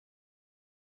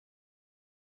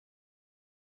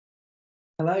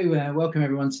Hello, welcome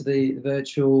everyone to the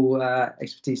virtual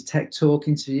Expertise Tech Talk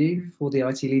interview for the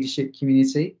IT leadership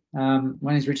community. My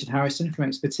name is Richard Harrison from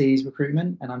Expertise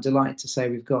Recruitment, and I'm delighted to say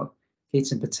we've got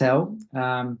Ketan Patel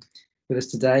with us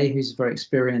today, who's a very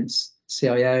experienced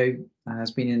CIO,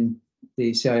 has been in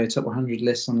the CIO Top 100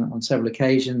 list on several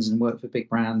occasions and worked for big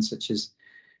brands such as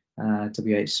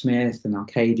WH Smith and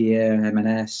Arcadia,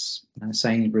 M&S,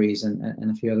 Sainsbury's,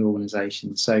 and a few other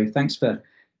organisations. So thanks for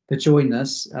joining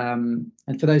us. And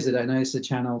for those that don't know, it's a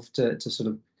channel to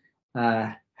sort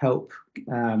of help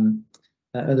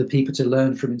other people to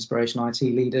learn from inspirational IT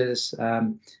leaders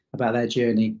about their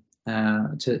journey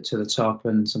to the top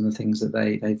and some of the things that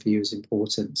they view as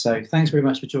important. So thanks very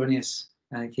much for joining us,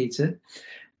 Ketan.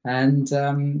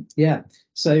 And yeah,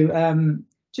 so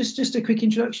just a quick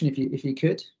introduction, if you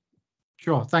could.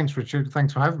 Sure. Thanks, Richard.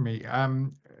 Thanks for having me.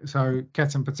 So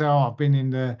Ketan Patel, I've been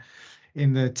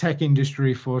in the tech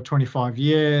industry for 25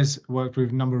 years, worked with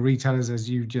a number of retailers, as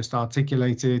you just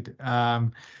articulated.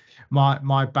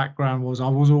 My background was I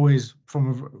was always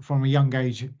from a young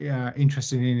age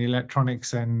interested in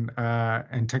electronics and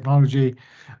technology.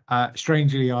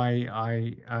 Strangely,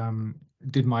 I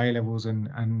did my A-levels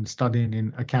and studying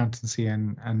in accountancy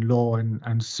and law,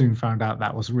 and soon found out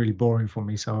that was really boring for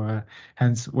me. So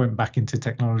hence went back into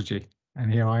technology,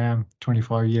 and here I am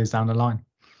 25 years down the line.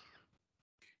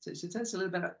 So tell us a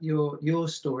little bit about your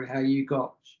story, how you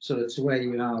got sort of to where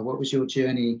you are. What was your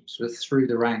journey sort of through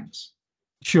the ranks?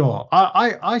 Sure.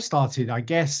 I started, I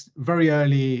guess, very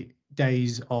early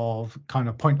days of kind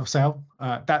of point of sale.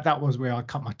 That was where I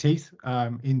cut my teeth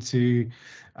into,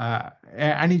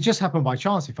 and it just happened by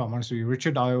chance, if I'm honest with you,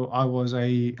 Richard. I was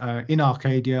in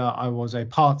Arcadia. I was a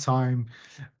part-time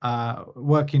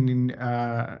working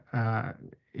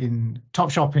in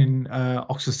Topshop in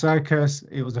Oxford Circus.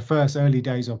 It was the first early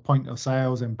days of point of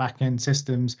sales and back-end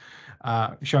systems.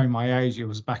 Showing my age, it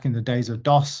was back in the days of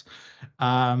DOS.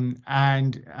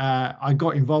 And I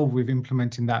got involved with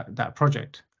implementing that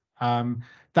project.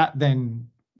 That then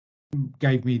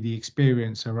gave me the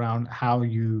experience around how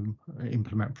you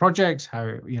implement projects,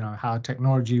 how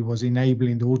technology was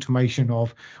enabling the automation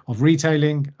of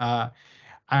retailing,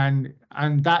 and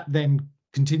that then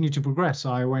continued to progress. So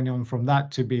I went on from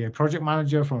that to be a project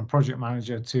manager, from a project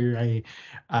manager to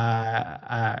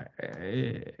a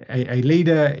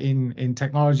leader in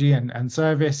technology and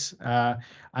service,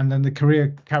 and then the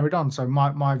career carried on. So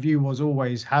my view was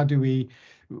always, how do we,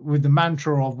 with the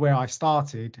mantra of where I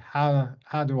started, how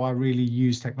do I really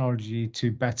use technology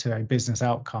to better a business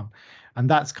outcome? And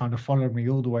that's kind of followed me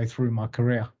all the way through my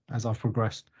career as I've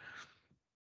progressed.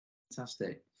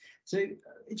 Fantastic. So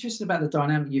interested about the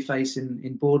dynamic you face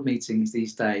in board meetings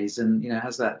these days, and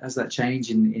has that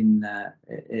changed in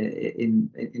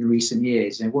recent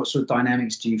years? What sort of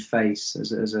dynamics do you face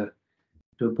as a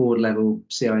board level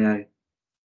CIO?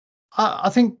 I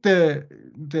think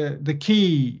the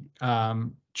key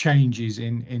changes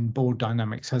in board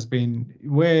dynamics has been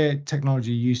where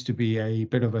technology used to be a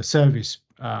bit of a service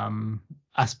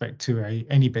aspect to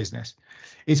any business.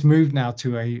 It's moved now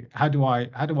to how do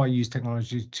I use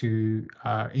technology to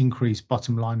increase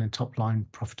bottom line and top line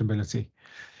profitability,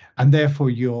 and therefore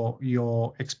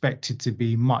you're expected to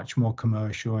be much more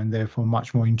commercial and therefore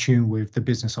much more in tune with the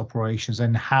business operations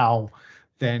and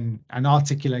and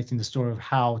articulating the story of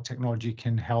how technology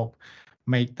can help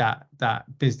make that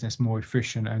business more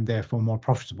efficient and therefore more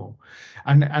profitable.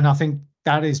 And I think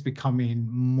that is becoming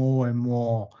more and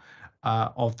more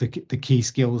of the key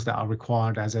skills that are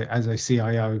required as a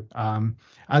CIO,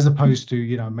 as opposed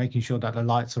to making sure that the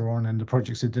lights are on and the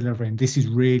projects are delivering. This is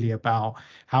really about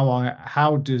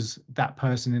how does that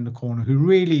person in the corner, who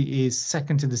really is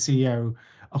second to the CEO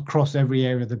across every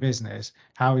area of the business,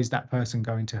 how is that person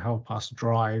going to help us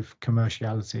drive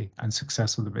commerciality and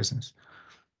success of the business?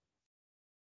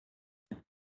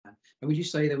 And would you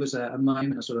say there was a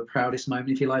moment, a sort of proudest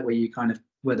moment, if you like,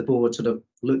 where the board sort of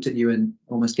looked at you and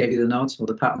almost gave you the nod or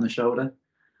the pat on the shoulder?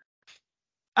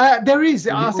 There is.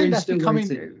 I think that's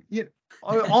becoming.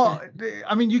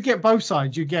 I mean, you get both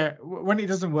sides. You get, when it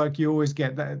doesn't work, you always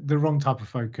get the wrong type of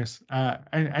focus, and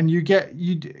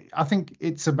I think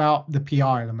it's about the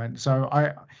PR element. So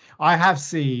I have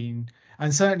seen,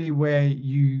 and certainly where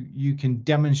you can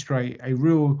demonstrate a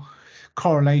real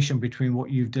correlation between what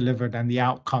you've delivered and the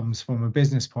outcomes from a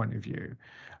business point of view,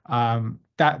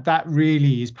 that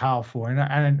really is powerful.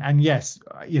 And yes,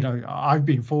 I've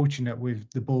been fortunate with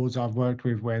the boards I've worked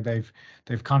with where they've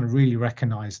kind of really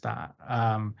recognized that,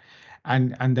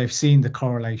 and they've seen the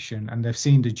correlation and they've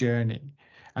seen the journey,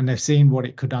 and they've seen what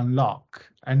it could unlock.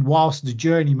 And whilst the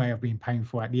journey may have been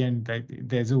painful, at the end,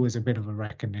 there's always a bit of a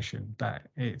recognition that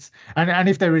it's, and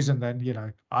if there isn't, then, you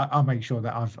know, I'll make sure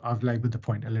that I've laboured the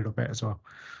point a little bit as well.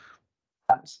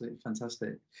 Absolutely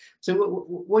fantastic. So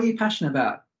what are you passionate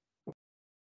about?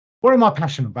 What am I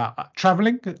passionate about?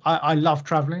 Traveling. I love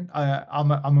traveling.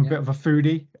 I'm a bit of a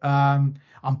foodie.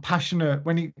 I'm passionate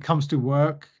when it comes to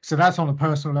work. So that's on a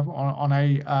personal level. On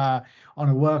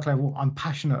a work level, I'm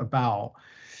passionate about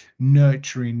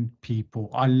nurturing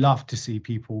people. I love to see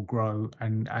people grow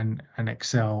and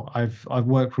excel. I've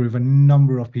worked with a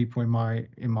number of people in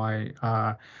my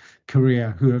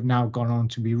career who have now gone on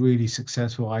to be really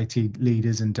successful IT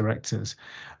leaders and directors.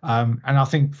 And I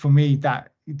think for me that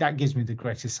gives me the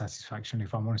greatest satisfaction,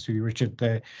 if I'm honest with you, Richard.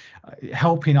 The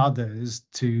helping others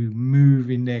to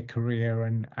move in their career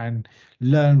and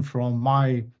learn from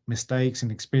my mistakes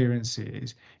and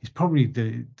experiences is probably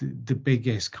the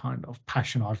biggest kind of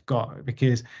passion I've got,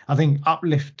 because I think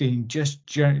uplifting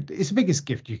it's the biggest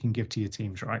gift you can give to your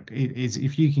teams, right? It is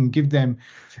if you can give them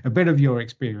a bit of your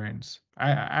experience,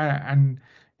 and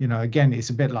you know, again, it's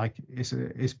a bit like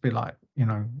you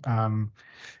know,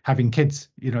 having kids.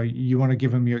 You know, you want to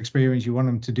give them your experience, you want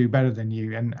them to do better than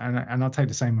you, and I'll take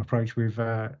the same approach with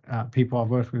people I've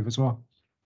worked with as well.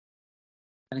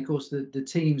 And of course, the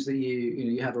teams that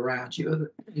you have around you,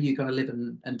 you kind of live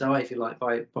and die, if you like,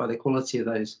 by the quality of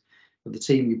the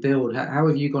team you build. How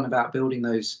have you gone about building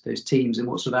those teams, and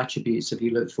what sort of attributes have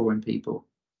you looked for in people?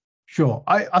 Sure.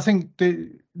 I think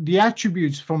the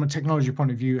attributes from a technology point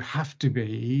of view have to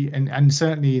be, and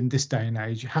certainly in this day and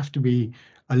age, have to be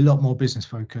a lot more business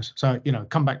focused. So, you know,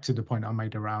 come back to the point I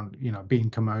made around, you know, being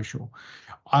commercial.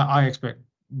 I expect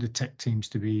the tech teams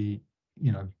to be,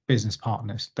 you know, business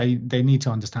partners. They need to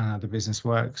understand how the business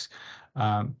works.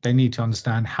 They need to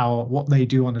understand how what they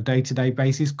do on a day-to-day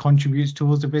basis contributes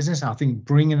towards the business. I think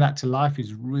bringing that to life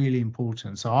is really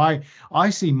important. So I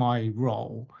see my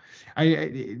role.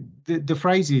 The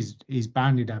phrase is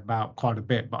bandied about quite a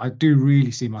bit, but I do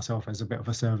really see myself as a bit of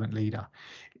a servant leader.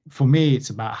 For me,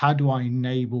 it's about how do I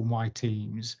enable my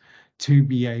teams to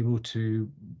be able to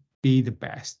be the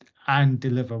best and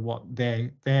deliver what their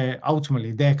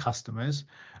ultimately their customers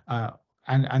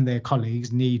and their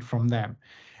colleagues need from them.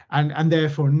 And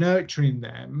therefore nurturing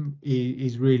them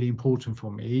is really important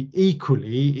for me.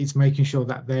 Equally, it's making sure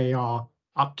that they are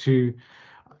up to,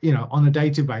 you know, on a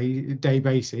day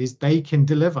basis, they can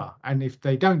deliver. And if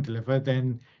they don't deliver,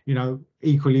 then, you know,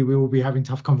 equally we will be having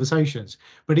tough conversations.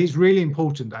 But it's really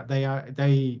important that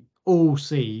they all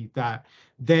see that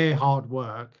their hard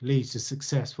work leads to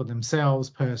success for themselves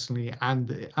personally and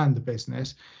the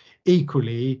business.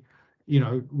 Equally, you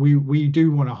know, we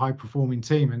do want a high performing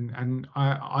team, and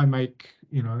I make,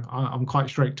 you know, I'm quite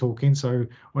straight talking. So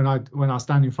when I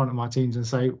stand in front of my teams and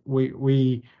say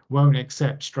we won't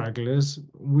accept stragglers,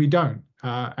 we don't.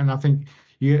 And I think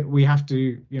we have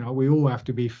to, you know, we all have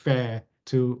to be fair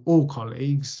to all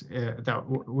colleagues that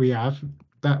we have,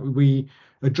 that we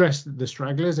address the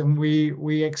stragglers and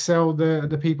we excel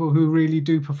the people who really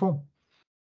do perform.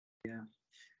 Yeah.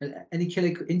 Any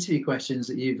killer interview questions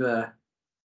that you've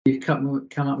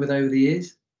come up with over the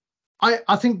years?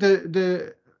 I think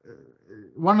the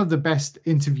one of the best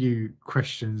interview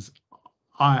questions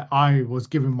I was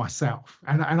given myself,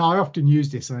 and I often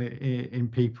use this in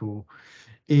people,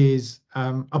 is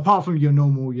apart from your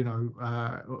normal, you know,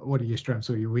 what are your strengths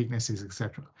or your weaknesses,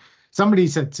 etc. Somebody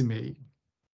said to me,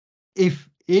 if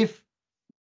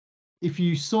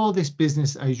you saw this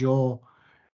business as your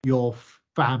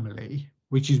family,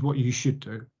 which is what you should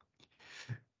do,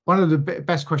 one of the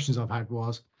best questions I've had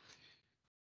was,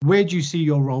 where do you see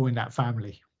your role in that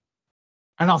family?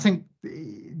 And I think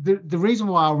the reason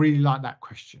why I really like that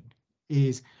question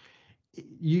is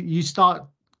you start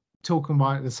talking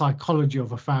about the psychology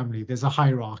of a family. There's a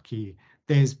hierarchy.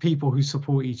 There's people who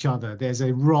support each other. There's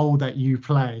a role that you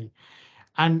play,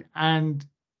 and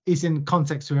it's in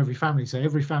context to every family. So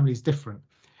every family is different.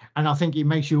 And I think it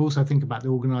makes you also think about the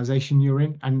organization you're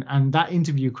in. And that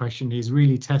interview question is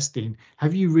really testing.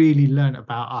 Have you really learned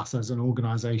about us as an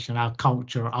organization, our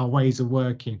culture, our ways of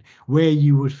working, where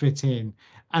you would fit in,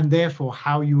 and therefore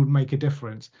how you would make a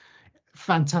difference?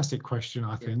 Fantastic question,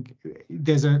 I think.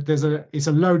 It's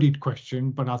a loaded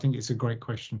question, but I think it's a great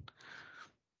question.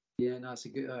 Yeah, no, it's a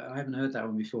good. I haven't heard that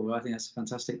one before. I think that's a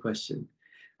fantastic question.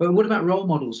 But what about role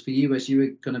models for you as you were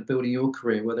kind of building your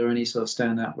career? Were there any sort of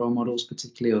standout role models,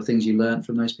 particularly, or things you learned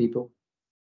from those people?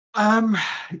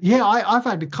 Yeah, I've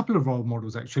had a couple of role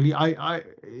models actually.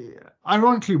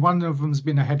 Ironically, one of them's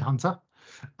been a headhunter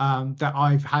that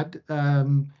I've had.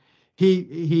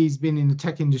 He's been in the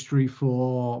tech industry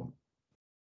for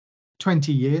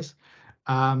 20 years.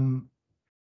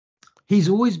 He's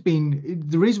always been,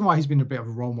 the reason why he's been a bit of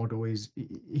a role model is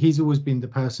he's always been the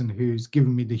person who's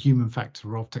given me the human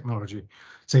factor of technology.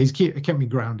 So he's kept me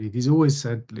grounded. He's always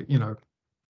said, you know,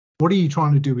 what are you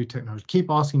trying to do with technology? Keep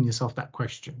asking yourself that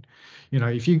question. You know,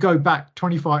 if you go back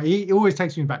 25, he always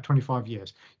takes me back 25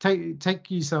 years.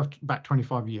 Take yourself back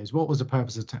 25 years. What was the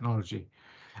purpose of technology?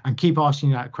 And keep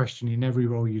asking that question in every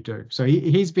role you do. So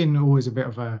he's been always a bit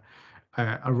of a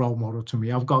role model to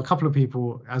me. I've got a couple of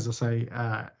people, as I say,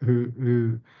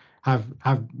 who have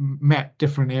met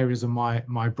different areas of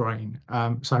my brain.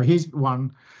 So he's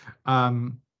one.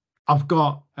 I've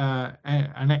got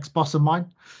an ex-boss of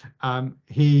mine.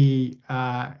 He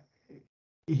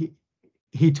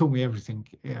taught me everything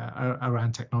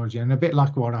around technology, and a bit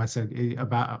like what I said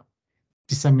about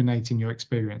disseminating your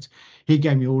experience. He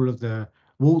gave me all of the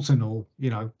warts and all, you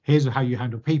know, here's how you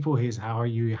handle people, here's how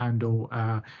you handle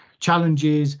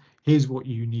challenges, here's what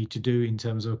you need to do in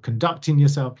terms of conducting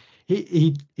yourself.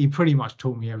 He pretty much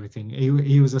taught me everything.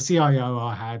 He was a CIO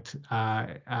I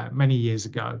had many years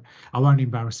ago. I won't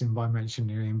embarrass him by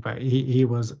mentioning him, but he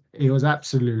was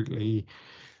absolutely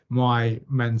my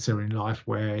mentor in life,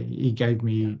 where he gave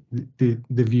me the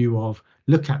view of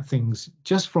look at things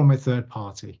just from a third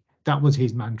party. That was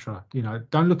his mantra. You know,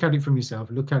 don't look at it from yourself,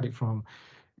 look at it from,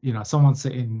 you know, someone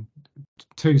sitting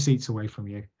 2 seats away from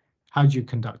you. How do you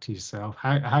conduct yourself?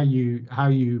 How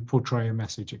you portray a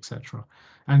message, etc.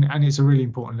 And it's a really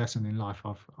important lesson in life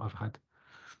I've had.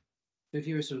 If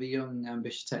you're a sort of a young,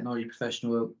 ambitious technology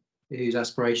professional whose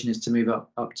aspiration is to move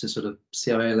up to sort of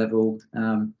CIO level,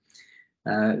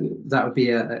 that would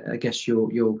be, I guess,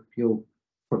 your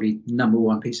probably number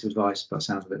one piece of advice by the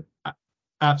sound of it.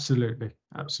 Absolutely.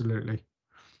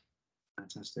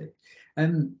 Fantastic.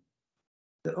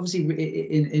 Obviously,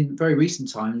 in very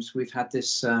recent times, we've had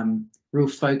this real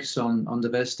focus on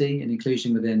diversity and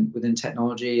inclusion within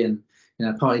technology, and you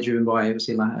know, partly driven by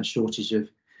obviously like a shortage of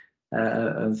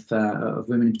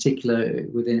women in particular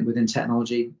within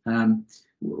technology.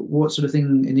 What sort of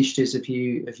initiatives have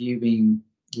you been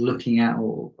looking at,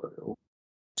 or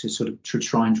to sort of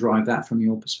try and drive that from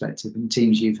your perspective and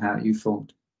teams you've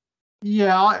formed?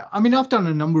 Yeah, I mean, I've done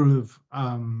a number of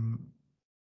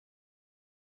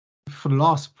for the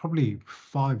last probably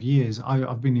 5 years,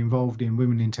 I've been involved in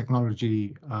women in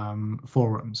technology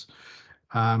forums.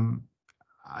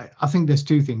 I think there's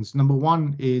 2 things. Number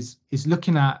one is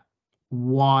looking at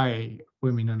why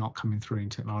women are not coming through in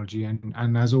technology,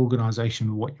 and as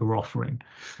organisation what you're offering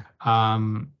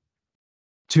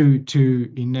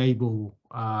to enable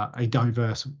a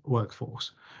diverse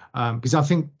workforce. Because I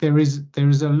think there is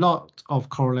a lot of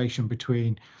correlation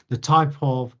between the type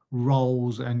of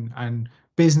roles and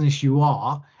business you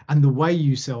are and the way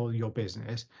you sell your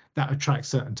business that attracts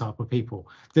certain type of people.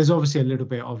 There's obviously a little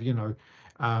bit of, you know,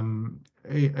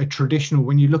 a traditional,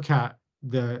 when you look at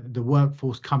the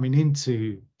workforce coming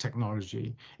into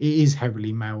technology, it is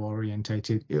heavily male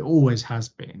orientated. It always has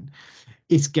been.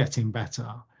 It's getting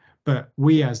better, but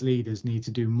we as leaders need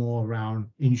to do more around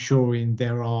ensuring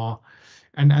there are,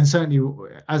 and certainly,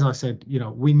 as I said, you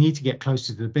know, we need to get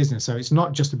closer to the business. So it's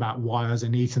not just about wires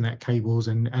and Ethernet cables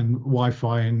and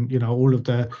Wi-Fi and, you know, all of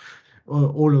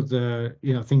the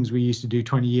you know, things we used to do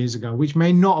 20 years ago, which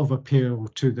may not have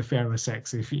appealed to the fairer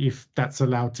sex, if that's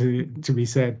allowed to be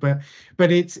said. But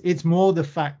it's more the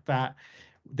fact that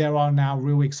there are now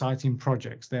real exciting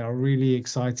projects. There are really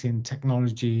exciting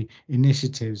technology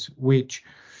initiatives which,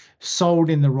 sold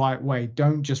in the right way,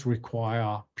 don't just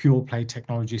require pure play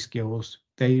technology skills.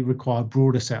 They require a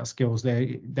broader set of skills.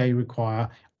 They require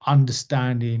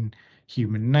understanding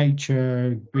human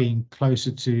nature, being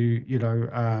closer to, you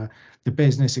know, the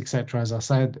business, etc. As I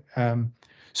said,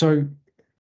 so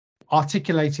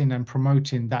articulating and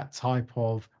promoting that type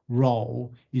of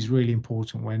role is really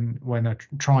important when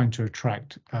trying to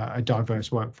attract a diverse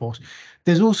workforce.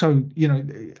 There's also, you know,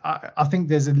 I think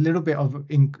there's a little bit of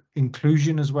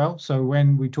inclusion as well. So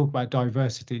when we talk about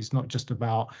diversity, it's not just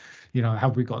about, you know,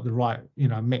 have we got the right, you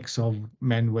know, mix of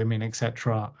men, women,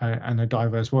 etc., and a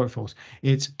diverse workforce.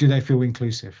 It's, do they feel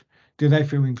inclusive? Do they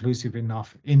feel inclusive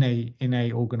enough in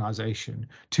a organization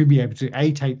to be able to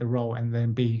A, take the role, and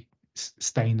then B,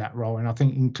 stay in that role? And I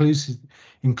think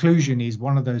inclusion is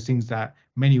one of those things that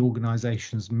many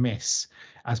organizations miss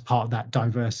as part of that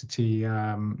diversity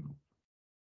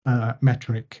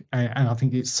metric. And I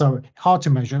think it's so hard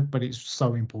to measure, but it's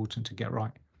so important to get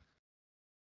right.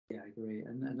 Yeah, I agree.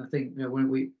 And I think, you know,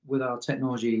 when with our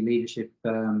technology leadership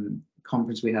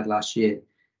conference we had last year,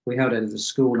 we held it at the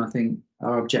school, and I think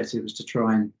our objective was to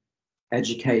try and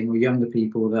educate more younger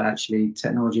people that actually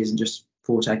technology isn't just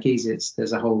for techies.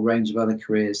 There's a whole range of other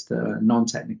careers that are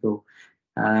non-technical,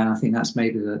 I think that's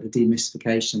maybe the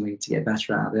demystification we need to get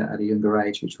better at a younger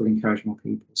age, which will encourage more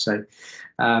people. So,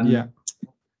 Yeah.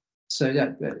 So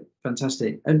yeah,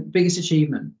 fantastic. And biggest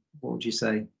achievement, what would you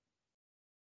say?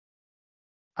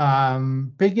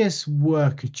 Biggest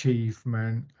work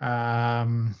achievement. I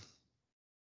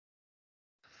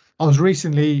was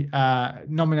recently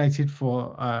nominated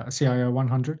for CIO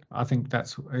 100. I think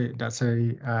that's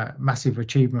a massive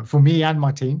achievement for me and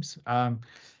my teams.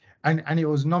 And it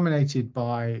was nominated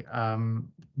by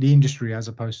the industry as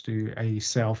opposed to a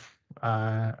self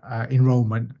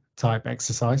enrollment type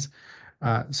exercise.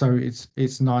 So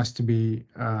it's nice to be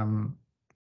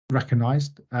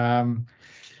recognized.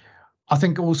 I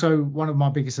think also one of my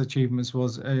biggest achievements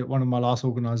was one of my last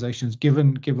organizations,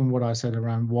 given what I said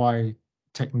around why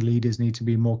tech leaders need to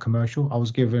be more commercial. I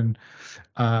was given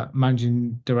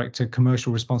managing director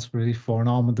commercial responsibility for an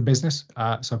arm of the business.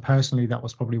 So personally, that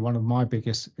was probably one of my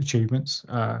biggest achievements,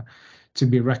 to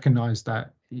be recognized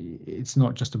that it's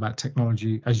not just about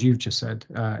technology, as you've just said.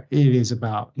 It is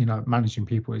about, managing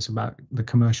people. It's about the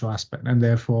commercial aspect, and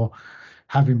therefore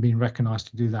having been recognized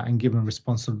to do that and given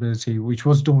responsibility, which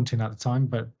was daunting at the time,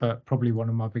 but probably one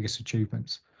of my biggest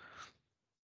achievements.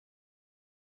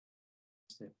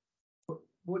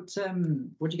 What do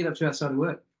you get up to outside of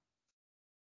work?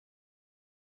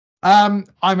 I'm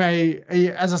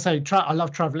as I say, I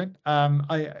love traveling.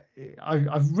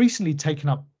 I've recently taken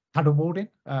up paddleboarding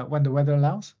when the weather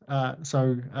allows.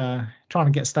 So trying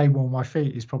to get stable on my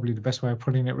feet is probably the best way of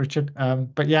putting it, Richard.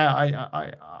 But yeah,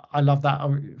 I love that.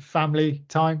 Family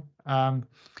time. The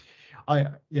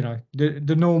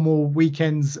normal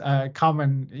weekends come,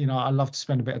 and I love to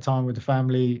spend a bit of time with the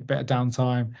family, a bit of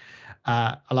downtime.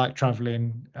 I like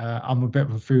traveling. I'm a bit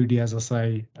of a foodie, as I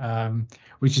say,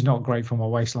 which is not great for my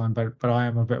waistline, but I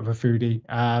am a bit of a foodie.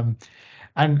 And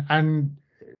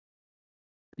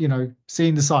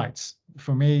seeing the sights.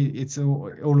 For me, it's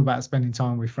all about spending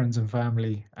time with friends and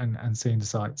family and seeing the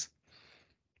sights.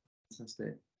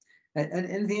 Fantastic. And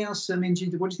anything else? I mean,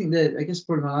 what do you think? I guess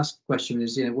probably my last question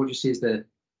is, what do you see as the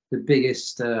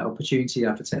biggest opportunity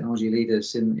for technology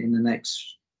leaders in the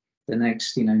next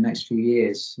next few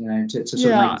years? To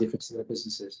sort of make a difference to their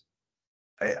businesses.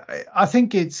 I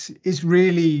think it's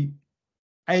really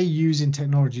using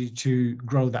technology to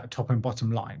grow that top and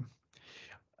bottom line.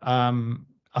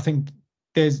 I think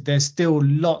there's still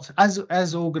lots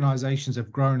as organizations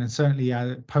have grown, and certainly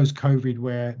post COVID,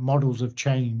 where models have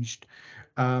changed.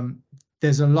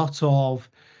 There's a lot of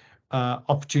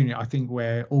opportunity, I think,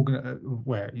 where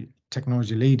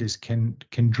technology leaders can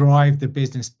drive the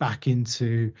business back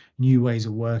into new ways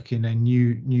of working and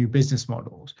new business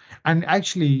models, and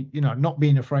actually, not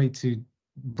being afraid to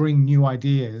bring new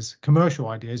ideas, commercial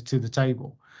ideas, to the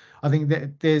table. I think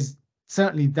that there's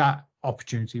certainly that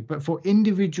opportunity, but for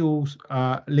individuals,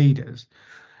 leaders,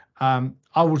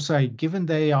 I would say, given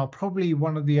they are probably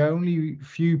one of the only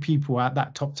few people at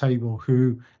that top table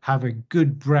who have a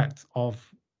good breadth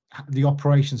of the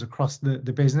operations across the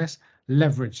business,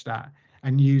 leverage that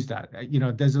and use that.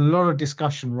 There's a lot of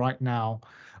discussion right now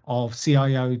of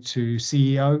CIO to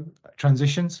CEO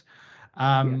transitions,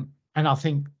 and I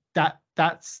think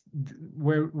that's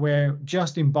where we're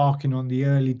just embarking on the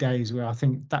early days, where I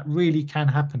think that really can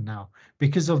happen now,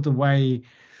 because of the way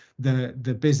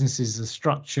the businesses are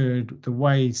structured, the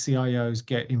way CIOs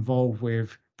get involved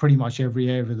with pretty much every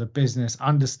area of the business,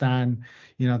 understand,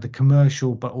 the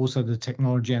commercial, but also the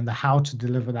technology and the how to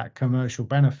deliver that commercial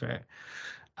benefit.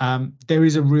 There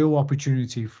is a real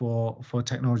opportunity for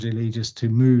technology leaders to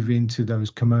move into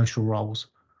those commercial roles.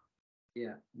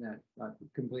 Yeah, no, I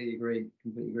completely agree.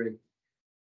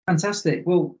 Fantastic.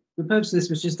 Well, the purpose of this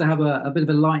was just to have a bit of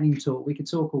a lightning talk. We could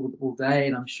talk all day,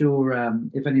 and I'm sure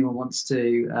if anyone wants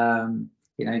to,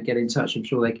 get in touch, I'm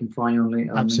sure they can find you on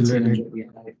LinkedIn.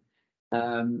 Absolutely.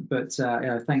 But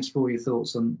thanks for all your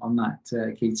thoughts on that,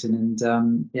 Ketan, and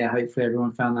hopefully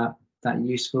everyone found that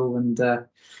useful. And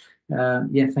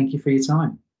thank you for your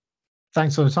time.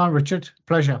 Thanks for the time, Richard.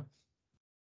 Pleasure.